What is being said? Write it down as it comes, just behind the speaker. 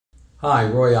Hi,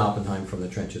 Roy Oppenheim from the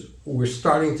trenches. We're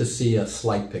starting to see a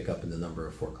slight pickup in the number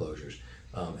of foreclosures,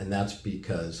 and that's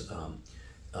because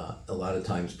a lot of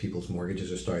times people's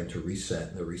mortgages are starting to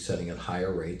reset. They're resetting at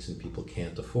higher rates, and people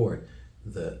can't afford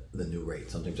the new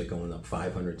rate. Sometimes they're going up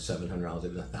 $500, $700,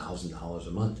 even $1,000 a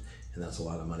month, and that's a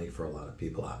lot of money for a lot of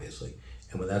people, obviously.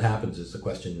 And when that happens, the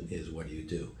question is, what do you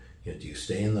do? Do you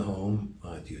stay in the home?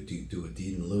 Do you do a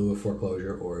deed in lieu of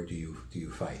foreclosure, or do you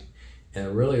fight? And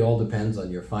it really all depends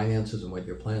on your finances and what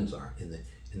your plans are. In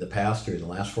the past, or in the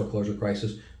last foreclosure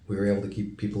crisis, we were able to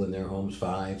keep people in their homes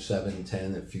 5, 7,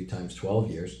 10, a few times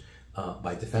 12 years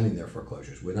by defending their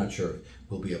foreclosures. We're not sure if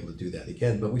we'll be able to do that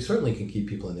again, but we certainly can keep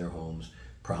people in their homes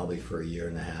probably for a year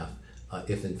and a half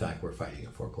if in fact we're fighting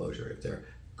a foreclosure. If they're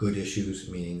good issues,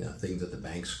 meaning things that the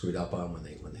bank screwed up on when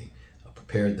they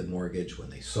prepared the mortgage, when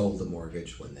they sold the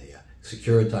mortgage, when they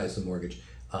securitized the mortgage,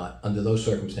 under those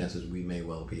circumstances we may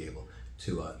well be able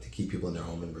to keep people in their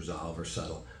home and resolve or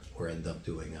settle, or end up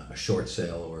doing a short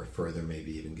sale, or further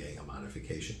maybe even getting a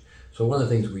modification. So one of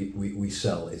the things we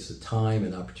sell is the time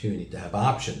and opportunity to have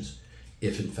options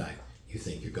if in fact you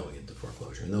think you're going into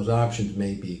foreclosure. And those options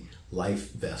may be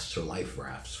life vests or life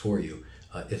rafts for you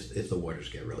if the waters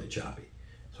get really choppy.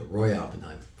 So Roy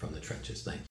Oppenheim from the trenches, thank you.